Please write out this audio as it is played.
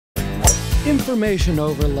Information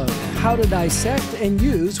Overload, How to Dissect and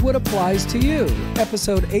Use What Applies to You,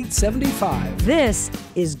 Episode 875. This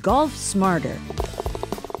is GolfSMARTER.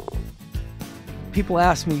 People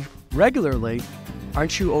ask me regularly,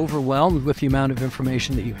 aren't you overwhelmed with the amount of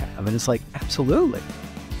information that you have? And it's like, absolutely.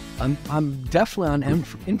 I'm definitely on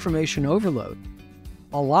information overload,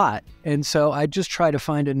 a lot. And so I just try to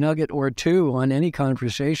find a nugget or two on any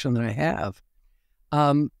conversation that I have.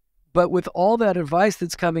 But with all that advice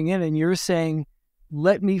that's coming in and you're saying,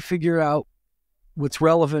 let me figure out what's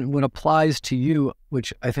relevant, what applies to you,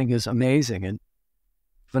 which I think is amazing and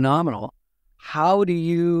phenomenal. How do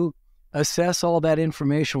you assess all that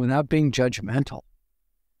information without being judgmental?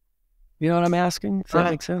 You know what I'm asking? Does that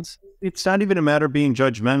make sense? It's not even a matter of being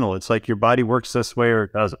judgmental. It's like your body works this way or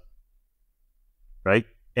it doesn't, right?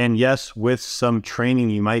 And yes, with some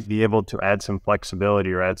training, you might be able to add some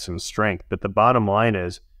flexibility or add some strength. But the bottom line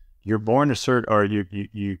is, you're born a certain, or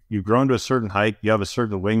you've grown to a certain height. You have a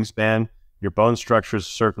certain wingspan. Your bone structure is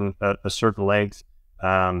a certain length.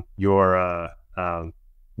 Your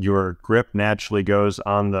grip naturally goes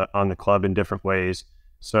on the club in different ways.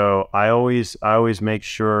 So I always make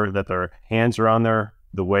sure that their hands are on there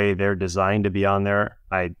the way they're designed to be on there.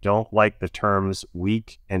 I don't like the terms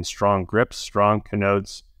weak and strong grips. Strong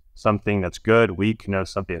connotes something that's good. Weak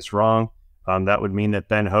connotes something that's wrong. That would mean that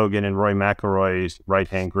Ben Hogan and Roy McIlroy's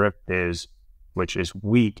right-hand grip which is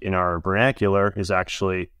weak in our vernacular, is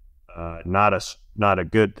actually not a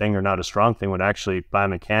good thing or not a strong thing, when actually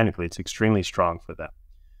biomechanically it's extremely strong for them.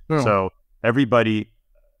 So everybody's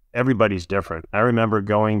different. I remember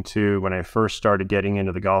going to, when I first started getting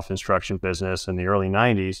into the golf instruction business in the early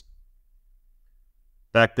 90s,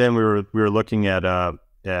 back then we were looking at I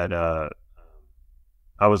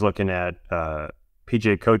was looking at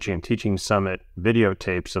PGA Coaching and Teaching Summit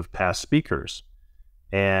videotapes of past speakers,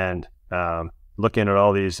 and looking at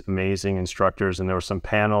all these amazing instructors, and there were some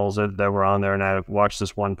panels that were on there, and I watched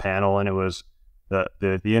this one panel, and it was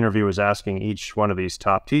the interview was asking each one of these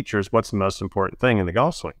top teachers, what's the most important thing in the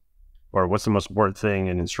golf swing, or what's the most important thing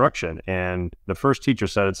in instruction? And the first teacher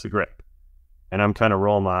said it's the grip, and I'm kind of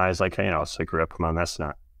rolling my eyes like, it's the grip. Come on, that's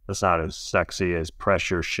not as sexy as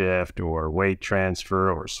pressure shift or weight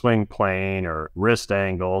transfer or swing plane or wrist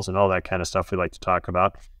angles and all that kind of stuff we like to talk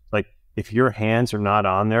about. Like, if your hands are not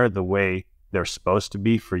on there the way they're supposed to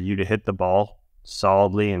be for you to hit the ball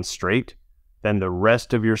solidly and straight, then the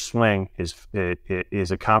rest of your swing is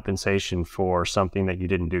a compensation for something that you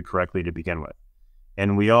didn't do correctly to begin with.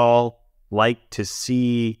 And we all like to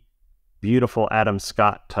see beautiful Adam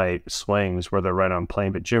Scott type swings where they're right on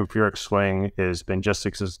plane, but Jim Furyk's swing has been just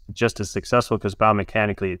as successful because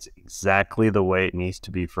biomechanically it's exactly the way it needs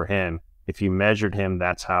to be for him. If you measured him,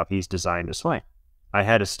 that's how he's designed to swing. I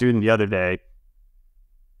had a student the other day,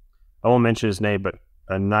 I won't mention his name, but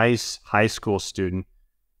a nice high school student.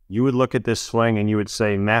 You would look at this swing and you would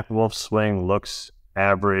say, Matt Wolf's swing looks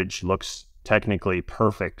average, looks technically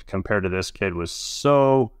perfect compared to this kid. Was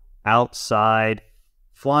so outside.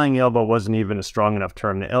 Flying elbow wasn't even a strong enough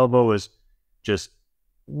term. The elbow was just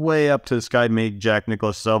way up to the sky, made Jack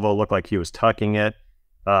Nicklaus' elbow look like he was tucking it.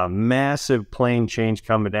 Massive plane change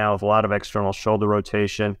coming down with a lot of external shoulder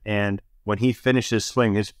rotation. And when he finished his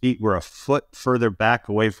swing, his feet were a foot further back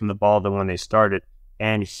away from the ball than when they started.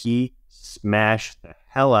 And he smashed the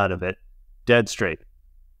hell out of it, dead straight.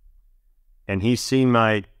 And he's seen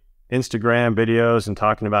my Instagram videos and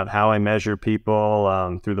talking about how I measure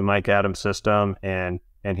people through the Mike Adams system.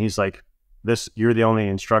 And he's like, you're the only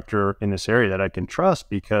instructor in this area that I can trust,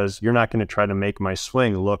 because you're not going to try to make my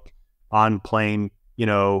swing look on plane,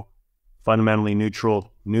 fundamentally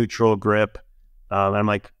neutral grip. And I'm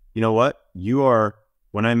like, you know what?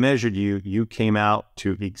 When I measured you, you came out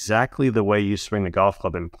to exactly the way you swing the golf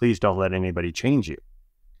club, and please don't let anybody change you.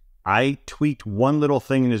 I tweaked one little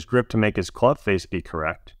thing in his grip to make his club face be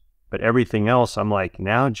correct, but everything else, I'm like,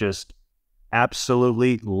 now just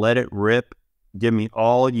absolutely let it rip. Give me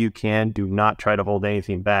all you can. Do not try to hold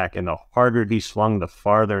anything back. And the harder he swung, the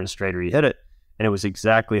farther and straighter he hit it. And it was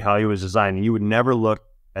exactly how he was designed. You would never look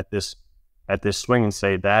at this swing and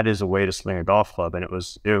say, that is a way to swing a golf club. And it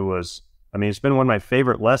was, it's been one of my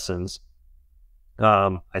favorite lessons.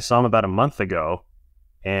 I saw him about a month ago,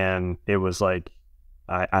 and it was like,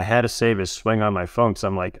 I had to save his swing on my phone, because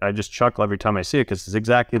I'm like, I just chuckle every time I see it, because it's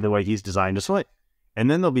exactly the way he's designed to swing. And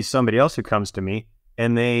then there'll be somebody else who comes to me,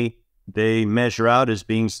 and they measure out as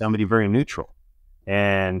being somebody very neutral,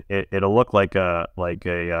 and it'll look like an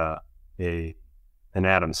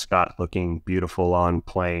Adam Scott looking beautiful on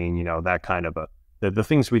plane, that kind of the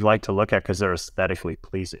things we like to look at because they're aesthetically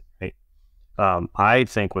pleasing, right? I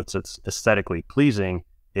think what's aesthetically pleasing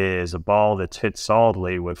is a ball that's hit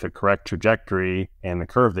solidly with the correct trajectory and the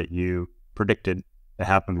curve that you predicted to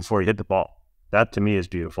happen before you hit the ball. That to me is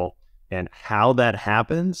beautiful. And how that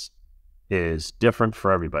happens is different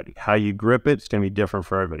for everybody. How you grip it is going to be different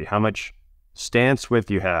for everybody. How much stance width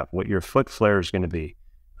you have, what your foot flare is going to be.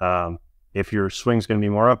 If your swing's going to be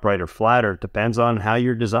more upright or flatter, it depends on how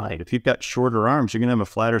you're designed. If you've got shorter arms, you're going to have a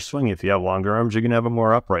flatter swing. If you have longer arms, you're going to have a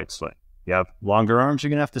more upright swing. If you have longer arms, you're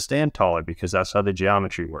going to have to stand taller because that's how the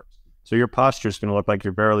geometry works. So your posture is going to look like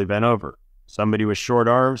you're barely bent over. Somebody with short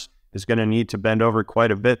arms is going to need to bend over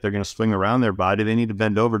quite a bit. They're going to swing around their body. They need to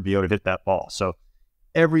bend over to be able to hit that ball. So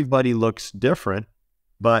everybody looks different,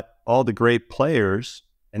 but all the great players,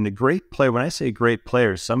 and the great player, when I say great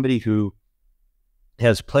player, somebody who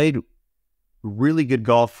has played really good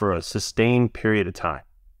golf for a sustained period of time.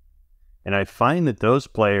 And I find that those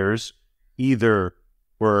players either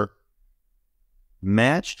were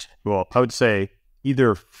matched, well, I would say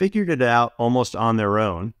either figured it out almost on their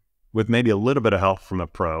own with maybe a little bit of help from a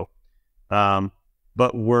pro,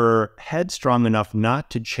 but were headstrong enough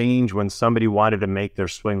not to change when somebody wanted to make their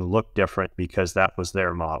swing look different because that was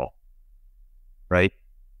their model, right?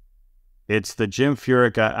 It's the Jim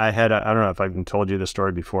Furyk. I don't know if I've even told you the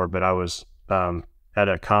story before, but I was at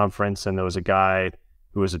a conference and there was a guy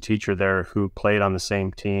who was a teacher there who played on the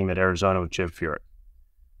same team at Arizona with Jim Furyk.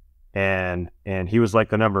 And he was like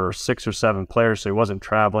the number 6 or 7 player, so he wasn't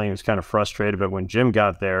traveling. He was kind of frustrated. But when Jim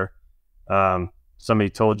got there, somebody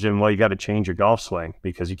told Jim, well, you got to change your golf swing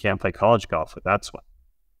because you can't play college golf with that swing.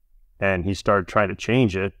 And he started trying to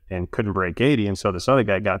change it and couldn't break 80. And so this other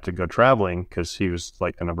guy got to go traveling because he was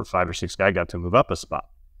like the number 5 or 6 guy, got to move up a spot.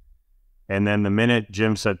 And then the minute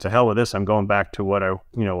Jim said, to hell with this, I'm going back to what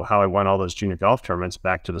how I won all those junior golf tournaments,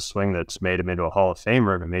 back to the swing that's made him into a Hall of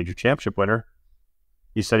Famer and a major championship winner.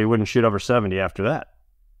 He said he wouldn't shoot over 70 after that.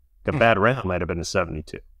 The bad round might have been a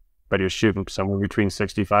 72, but he was shooting somewhere between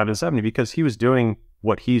 65 and 70 because he was doing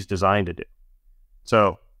what he's designed to do.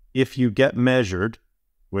 So if you get measured,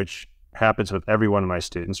 which happens with every one of my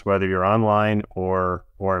students, whether you're online or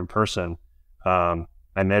in person, I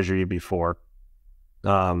measure you before,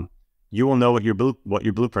 you will know what your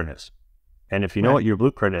blueprint is. And if you know what your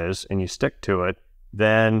blueprint is and you stick to it,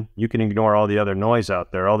 then you can ignore all the other noise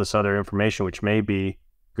out there, all this other information, which may be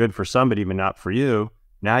good for somebody, but not for you.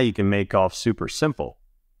 Now you can make golf super simple.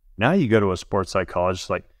 Now you go to a sports psychologist,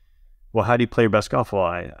 like, well, how do you play your best golf? Well,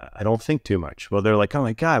 I don't think too much. Well, they're like, oh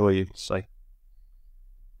my God, well,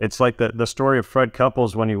 it's like the story of Fred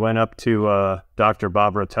Couples when he went up to Dr.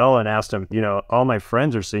 Bob Rotella and asked him, all my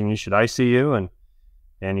friends are seeing you, should I see you?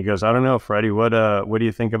 And he goes, I don't know, Freddie, what do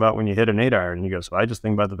you think about when you hit an 8-iron? And he goes, well, I just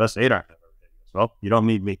think about the best 8-iron. Well, you don't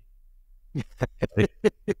need me.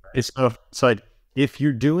 So it's like, if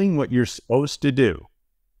you're doing what you're supposed to do,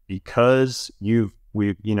 because I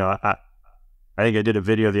think I did a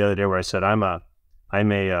video the other day where I said, I'm a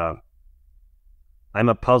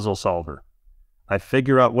puzzle solver. I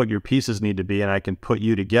figure out what your pieces need to be and I can put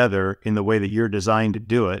you together in the way that you're designed to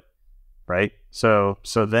do it. Right. So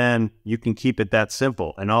then you can keep it that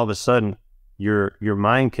simple. And all of a sudden your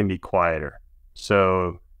mind can be quieter.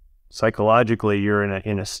 So psychologically, you're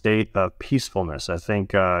in a state of peacefulness. I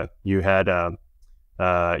think you had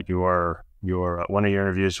your one of your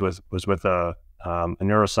interviews was with a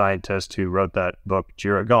neuroscientist who wrote that book,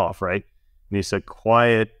 Jira Golf, right? And he said,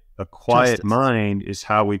 a quiet mind is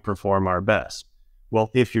how we perform our best. Well,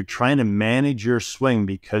 if you're trying to manage your swing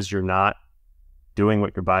because you're not doing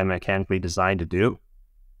what you're biomechanically designed to do,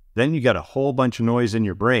 then you got a whole bunch of noise in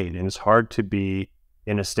your brain, and it's hard to be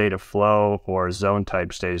in a state of flow or zone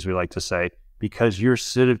type state, as we like to say, because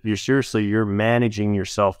you're managing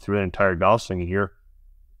yourself through an entire golf swing, and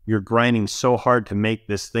you're grinding so hard to make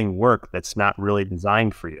this thing work that's not really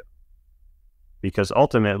designed for you. Because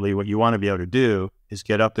ultimately what you want to be able to do is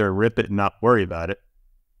get up there and rip it and not worry about it.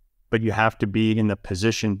 But you have to be in the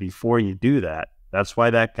position before you do that. That's why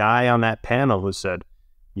that guy on that panel who said,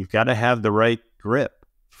 you've got to have the right grip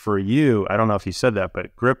for you. I don't know if he said that,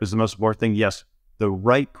 but grip is the most important thing. Yes, the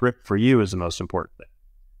right grip for you is the most important thing.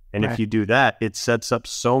 And if you do that, it sets up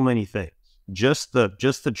so many things. Just the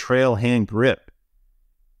trail hand grip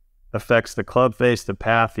affects the club face, the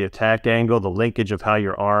path, the attack angle, the linkage of how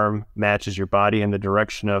your arm matches your body, and the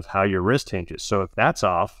direction of how your wrist hinges. So if that's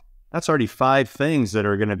off, that's already 5 things that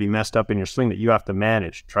are going to be messed up in your swing that you have to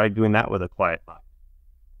manage. Try doing that with a quiet mind.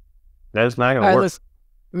 That is not going to work.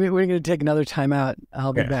 We're going to take another time out.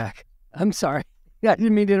 I'll be back. I'm sorry. I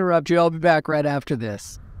didn't mean to interrupt you. I'll be back right after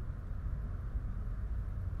this.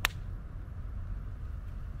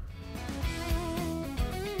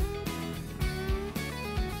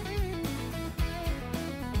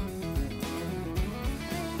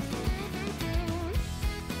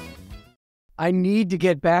 I need to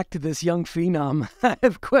get back to this young phenom. I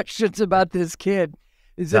have questions about this kid.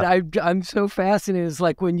 Is that I'm so fascinated. It's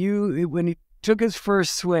like when he took his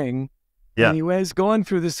first swing, and he was going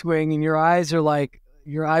through the swing, and your eyes are like,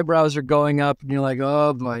 your eyebrows are going up, and you're like,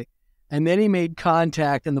 oh boy. And then he made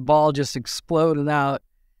contact, and the ball just exploded out.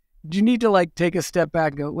 Do you need to like take a step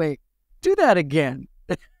back and go, wait, do that again?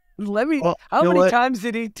 Let me. Well, how many times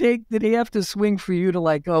did he have to swing for you to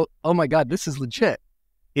like, oh my God, this is legit?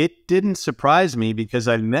 It didn't surprise me because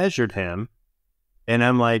I measured him, and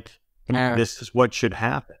I'm like, this is what should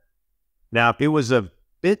happen. Now, it was a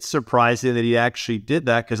bit surprising that he actually did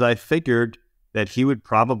that because I figured that he would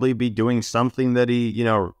probably be doing something that he,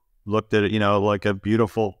 looked at, like a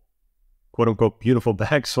beautiful, quote unquote, beautiful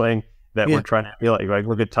backswing that we're trying to feel like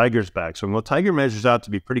look at Tiger's backswing. Well, Tiger measures out to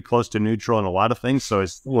be pretty close to neutral in a lot of things, so it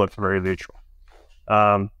still looks very neutral.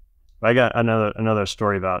 I got another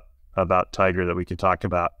story about Tiger that we could talk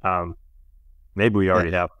about. Maybe we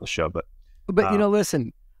already have on the show, but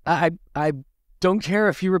listen, I don't care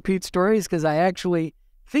if you repeat stories because I actually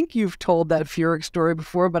think you've told that Furyk story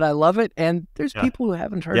before, but I love it, and there's people who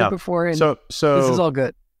haven't heard it before, and so this is all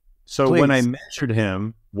good. So when I measured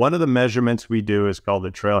him, one of the measurements we do is called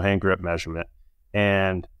the trail hand grip measurement,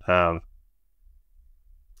 and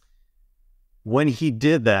when he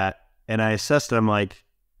did that, and I assessed it, I'm like,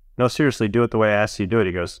 no, seriously, do it the way I asked you to do it.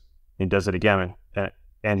 He goes, he does it again,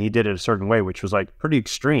 and he did it a certain way, which was like pretty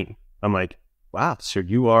extreme. I'm like, wow, so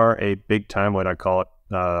you are a big time, what I call it,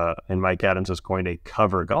 in Mike Adams' coin, a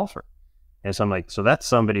cover golfer. And so I'm like, so that's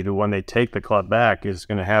somebody who, when they take the club back, is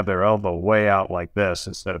going to have their elbow way out like this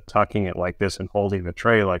instead of tucking it like this and holding the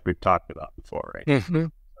tray like we've talked about before, right? Mm-hmm.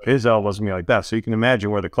 His elbow's going to be like that. So you can imagine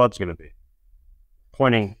where the club's going to be.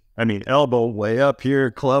 Pointing, elbow way up here,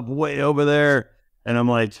 club way over there. And I'm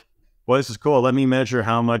like, well, this is cool. Let me measure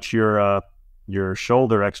how much your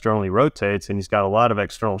shoulder externally rotates. And he's got a lot of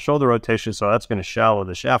external shoulder rotation, so that's going to shallow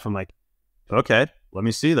the shaft. I'm like, okay, let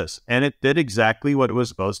me see this. And it did exactly what it was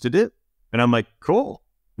supposed to do. And I'm like, cool.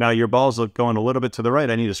 Now your ball's going a little bit to the right.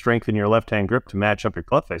 I need to strengthen your left-hand grip to match up your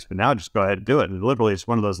club face. But now just go ahead and do it. And literally, it's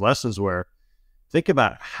one of those lessons where think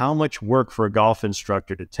about how much work for a golf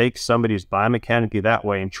instructor to take somebody who's biomechanically that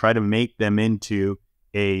way and try to make them into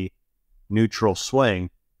a neutral swing.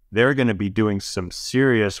 They're going to be doing some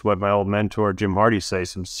serious, what my old mentor Jim Hardy says,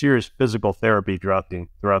 some serious physical therapy throughout the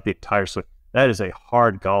entire swing. That is a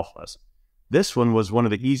hard golf lesson. This one was one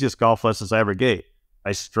of the easiest golf lessons I ever gave.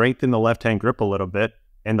 I strengthened the left-hand grip a little bit,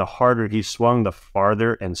 and the harder he swung, the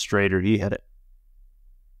farther and straighter he hit it.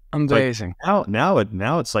 Amazing. Like now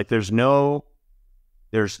it's like there's all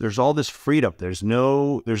this freedom. There's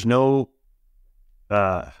no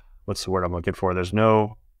what's the word I'm looking for? There's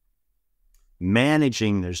no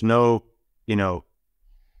managing. There's no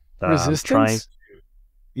resistance.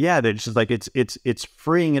 They're just like it's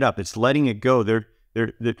freeing it up. It's letting it go.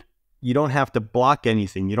 You don't have to block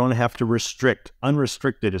anything. You don't have to restrict.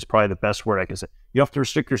 Unrestricted is probably the best word I can say. You don't have to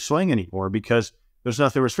restrict your swing anymore because there's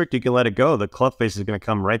nothing restricted. You can let it go. The club face is going to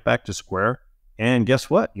come right back to square. And guess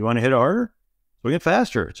what? You want to hit it harder? Swing it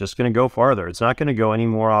faster. It's just going to go farther. It's not going to go any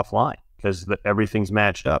more offline because everything's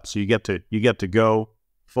matched up. So you get to go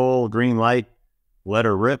full green light, let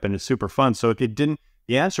her rip, and it's super fun. So the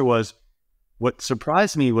answer was, what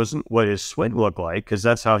surprised me wasn't what his swing looked like, because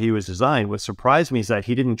that's how he was designed. What surprised me is that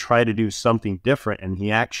he didn't try to do something different, and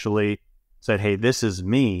he actually said, hey, this is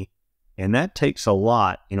me. And that takes a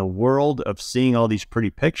lot in a world of seeing all these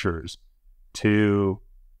pretty pictures to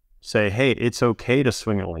say, hey, it's okay to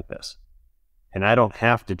swing it like this. And I don't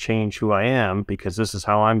have to change who I am because this is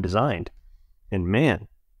how I'm designed. And man,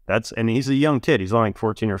 and he's a young kid. He's only like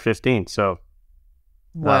 14 or 15. So,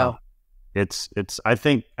 wow. I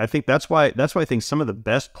think that's why I think some of the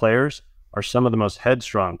best players are some of the most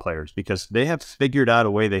headstrong players because they have figured out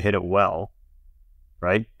a way they hit it well,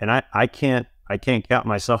 right? And I can't count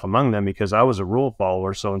myself among them because I was a rule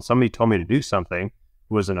follower. So when somebody told me to do something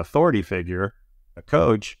who was an authority figure, a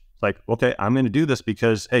coach, it's like, okay, I'm going to do this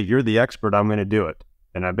because, hey, you're the expert. I'm going to do it.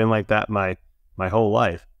 And I've been like that my whole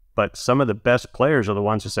life. But some of the best players are the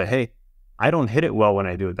ones who say, hey, I don't hit it well when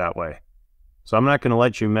I do it that way. So I'm not going to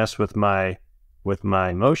let you mess with my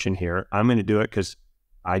motion here. I'm going to do it because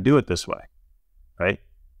I do it this way, right?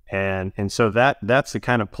 And so that's the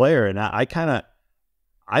kind of player. And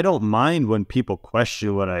I don't mind when people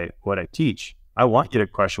question what I teach. I want you to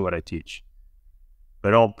question what I teach,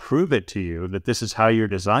 but I'll prove it to you that this is how you're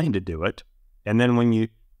designed to do it. And then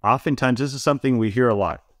oftentimes this is something we hear a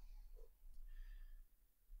lot.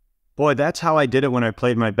 Boy, that's how I did it when I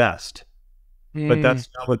played my best. But that's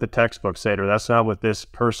not what the textbook said, or that's not what this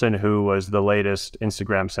person who was the latest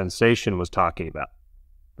Instagram sensation was talking about,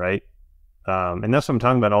 right? And that's what I'm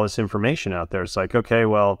talking about, all this information out there. It's like, okay,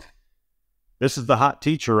 well, this is the hot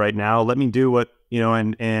teacher right now. Let me do what,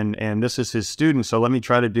 and this is his student. So let me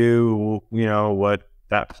try to do, what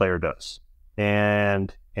that player does.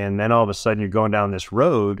 And then all of a sudden you're going down this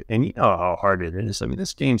road and you know how hard it is. I mean,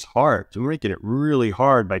 this game's hard. So we're making it really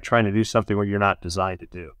hard by trying to do something where you're not designed to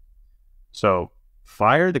do. So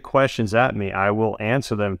fire the questions at me. I will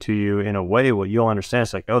answer them to you in a way where you'll understand.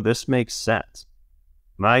 It's like, oh, this makes sense.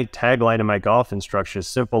 My tagline in my golf instruction is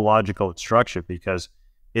simple, logical instruction, because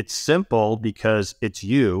it's simple because it's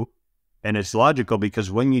you, and it's logical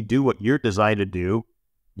because when you do what you're designed to do,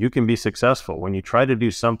 you can be successful. When you try to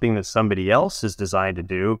do something that somebody else is designed to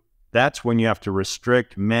do, that's when you have to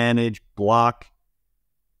restrict, manage, block,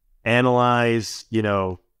 analyze,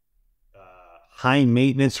 high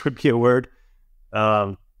maintenance would be a word.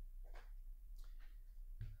 Have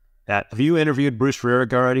you interviewed Bruce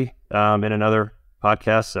Rurick already in another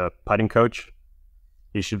podcast, a putting coach?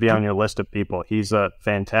 He should be on your list of people. He's a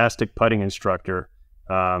fantastic putting instructor.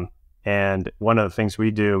 And one of the things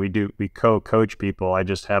we co-coach people. I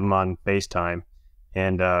just have them on FaceTime,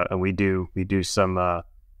 and we do some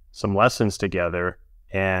lessons together.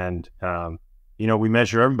 And we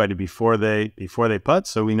measure everybody before they putt,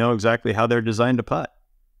 so we know exactly how they're designed to putt.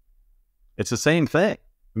 It's the same thing.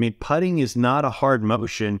 I mean, putting is not a hard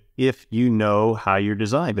motion if you know how you're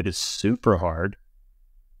designed, but it's super hard.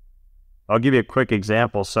 I'll give you a quick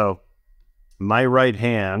example. So my right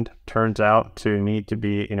hand turns out to need to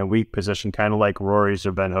be in a weak position, kind of like Rory's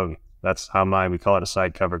or Ben Hogan. That's how we call it a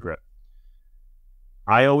side cover grip.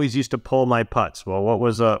 I always used to pull my putts. Well, what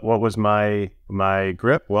was my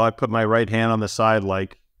grip? Well, I put my right hand on the side,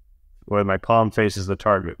 like where my palm faces the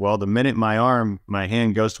target. Well, the minute my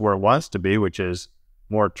hand goes to where it wants to be, which is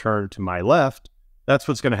more turned to my left, that's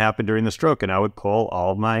what's going to happen during the stroke. And I would pull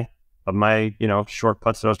all of my short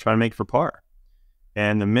putts that I was trying to make for par.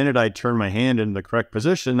 And the minute I turned my hand in the correct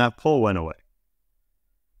position, that pull went away.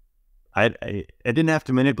 I didn't have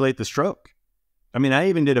to manipulate the stroke. I mean, I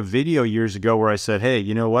even did a video years ago where I said, hey,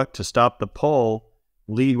 you know what? To stop the pull,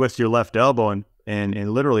 lead with your left elbow.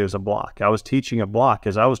 And literally it was a block. I was teaching a block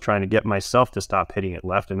because I was trying to get myself to stop hitting it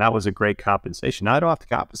left. And that was a great compensation. Now I don't have to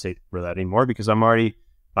compensate for that anymore because I'm already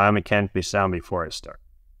biomechanically sound before I start.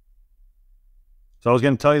 So I was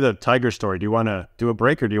going to tell you the Tiger story. Do you want to do a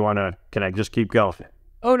break, or can I just keep going?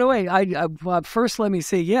 Oh, no, wait. First, let me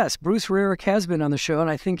say, yes, Bruce Rurick has been on the show, and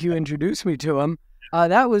I think you introduced me to him.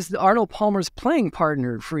 That was Arnold Palmer's playing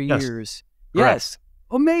partner for years. Yes.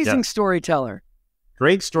 Amazing storyteller.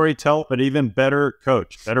 Great storyteller, but even better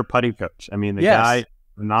coach, better putting coach. I mean, the guy,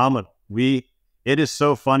 phenomenal. It is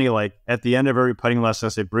so funny, like at the end of every putting lesson, I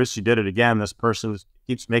say, Bruce, you did it again. This person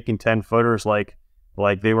keeps making 10-footers like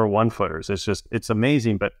they were 1-footers. It's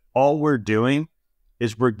amazing. But all we're doing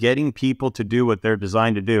is we're getting people to do what they're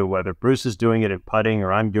designed to do, whether Bruce is doing it in putting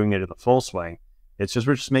or I'm doing it in the full swing. We're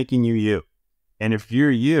just making you. And if you're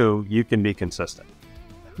you can be consistent.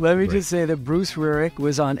 Let me just say that Bruce Rurick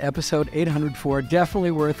was on episode 804, definitely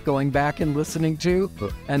worth going back and listening to.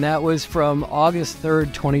 And that was from August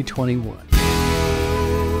 3rd, 2021.